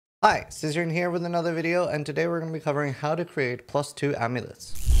Hi, Zizaran here with another video, and today we're going to be covering how to create +2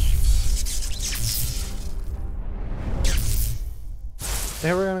 amulets.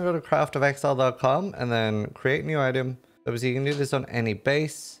 Here we're going to go to craftofexile.com and then create new item. Obviously you can do this on any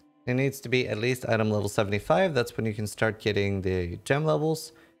base. It needs to be at least item level 75. That's when you can start getting the gem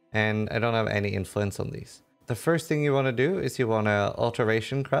levels, and I don't have any influence on these. The first thing you want to do is you want to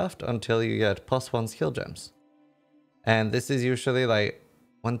alteration craft until you get +1 skill gems. And this is usually like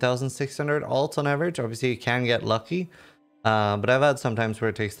 1,600 alts on average. Obviously you can get lucky, but I've had sometimes where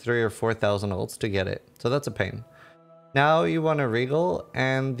it takes 3,000 or 4,000 alts to get it, so that's a pain. Now you want to regal,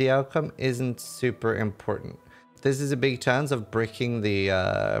 and the outcome isn't super important. This is a big chance of breaking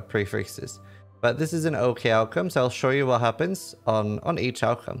the prefixes, but this is an okay outcome, so I'll show you what happens on each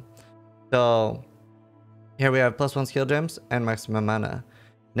outcome. So here we have +1 skill gems and maximum mana.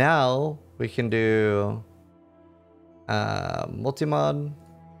 Now we can do multi-mod,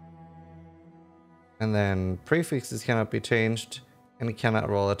 and then prefixes cannot be changed and it cannot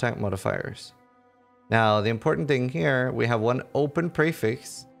roll attack modifiers. Now the important thing here, we have one open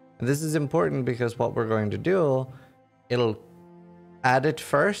prefix, and this is important because what we're going to do, it'll add it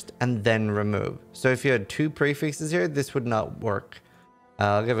first and then remove. So if you had two prefixes here, this would not work.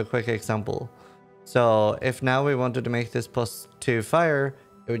 I'll give a quick example. So if now we wanted to make this +2 fire,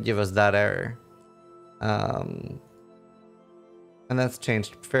 it would give us that error. And that's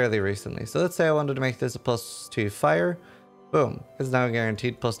changed fairly recently. So let's say I wanted to make this a +2 fire. Boom, it's now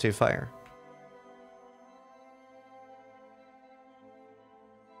guaranteed +2 fire.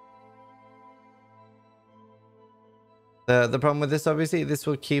 The problem with this, obviously, this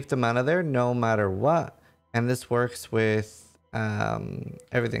will keep the mana there no matter what. And this works with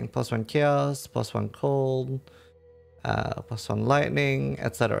everything. +1 chaos, +1 cold, +1 lightning,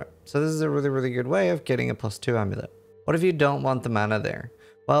 etc. So this is a really good way of getting a +2 amulet. What if you don't want the mana there?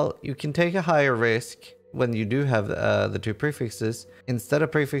 Well, you can take a higher risk when you do have the two prefixes. Instead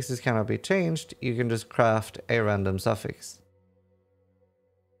of prefixes cannot be changed, you can just craft a random suffix.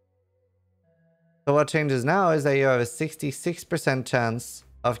 So what changes now is that you have a 66% chance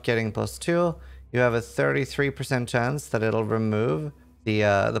of getting +2. You have a 33% chance that it'll remove the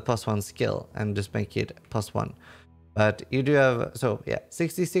 +1 skill and just make it +1. But you do have, so yeah,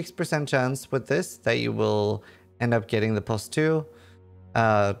 66% chance with this that you will end up getting the +2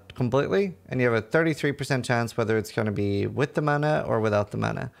 completely, and you have a 33% chance whether it's going to be with the mana or without the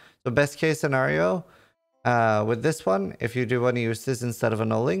mana. So best case scenario with this one, if you do want to use this instead of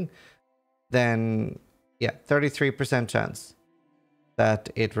annulling, then yeah, 33% chance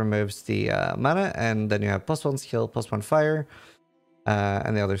that it removes the mana, and then you have +1 skill, +1 fire,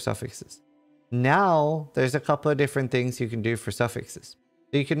 and the other suffixes. Now there's a couple of different things you can do for suffixes.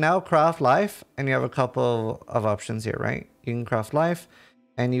 So you can now craft life, and you have a couple of options here, right? You can craft life,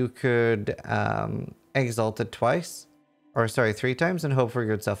 and you could exalt it twice, or sorry, 3 times, and hope for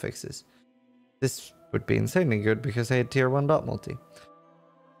good suffixes. This would be insanely good because I had tier 1 dot multi.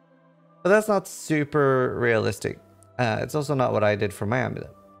 But that's not super realistic. It's also not what I did for my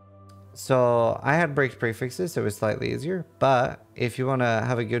amulet. So I had break prefixes, so it was slightly easier. But if you want to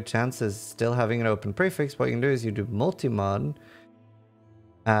have a good chance of still having an open prefix, what you can do is you do multi-mod.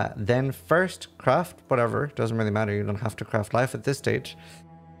 Then first craft whatever, doesn't really matter, you don't have to craft life at this stage.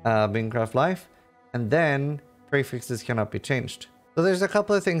 Being craft life, and then prefixes cannot be changed. So there's a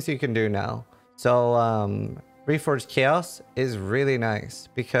couple of things you can do now. So Reforged Chaos is really nice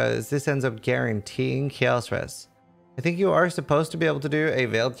because this ends up guaranteeing Chaos Res. I think you are supposed to be able to do a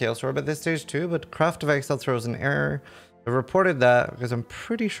Veiled Chaos Orb at this stage too, but Path of Exile throws an error. I reported that because I'm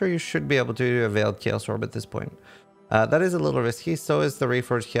pretty sure you should be able to do a Veiled Chaos Orb at this point. That is a little risky, so is the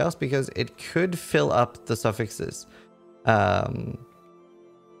Reforged Chaos, because it could fill up the suffixes. But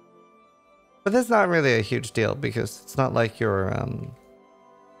that's not really a huge deal because it's not like you're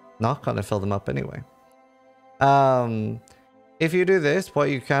not going to fill them up anyway. If you do this, what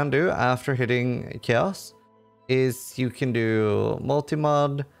you can do after hitting Chaos is you can do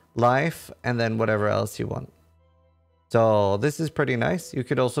multi-mod, life, and then whatever else you want. So this is pretty nice. You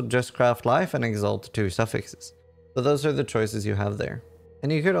could also just craft life and exalt 2 suffixes. So those are the choices you have there.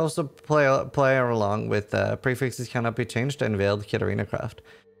 And you could also play along with prefixes cannot be changed and veiled kit arena craft.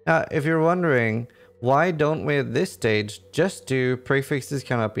 Now, if you're wondering, why don't we at this stage just do prefixes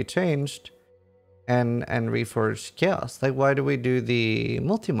cannot be changed and Reforged Chaos? Like, why do we do the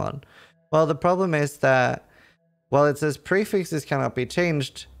multi-mod? Well, the problem is that while it says prefixes cannot be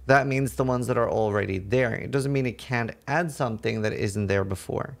changed, that means the ones that are already there. It doesn't mean it can't add something that isn't there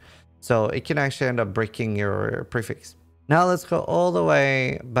before. So it can actually end up breaking your prefix. Now let's go all the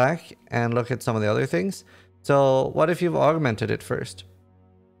way back and look at some of the other things. So what if you've augmented it first?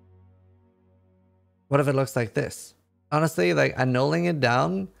 What if it looks like this? Honestly, like annulling it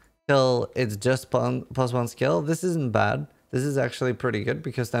down till it's just plus one skill, this isn't bad. This is actually pretty good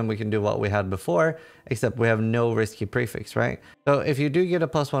because then we can do what we had before, except we have no risky prefix, right? So if you do get a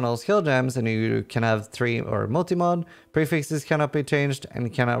plus one all skill gems and you can have 3 or multi-mod, prefixes cannot be changed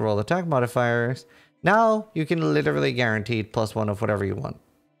and cannot roll attack modifiers. Now you can literally guarantee plus one of whatever you want.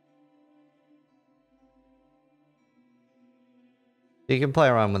 You can play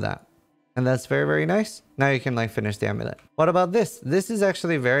around with that. And that's very, very nice. Now you can like finish the amulet. What about this? This is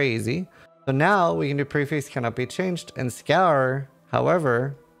actually very easy. So now we can do prefix cannot be changed and scour.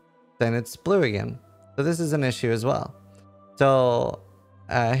 However, then it's blue again. So this is an issue as well. So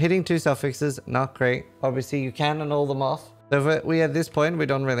hitting 2 suffixes, not great. Obviously you can annul them off. So if we at this point, we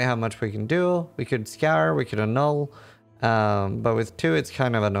don't really have much we can do. We could scour, we could annul. But with 2, it's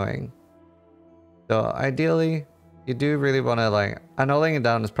kind of annoying. So ideally, you do really want to like annulling it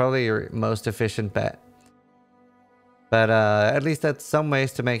down is probably your most efficient bet. But at least that's some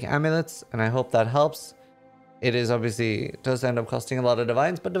ways to make amulets, and I hope that helps. It is obviously does end up costing a lot of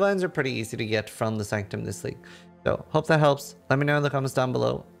divines, but divines are pretty easy to get from the Sanctum this league. So hope that helps. Let me know in the comments down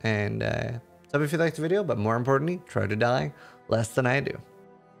below, and sub if you liked the video, but more importantly, try to die less than I do.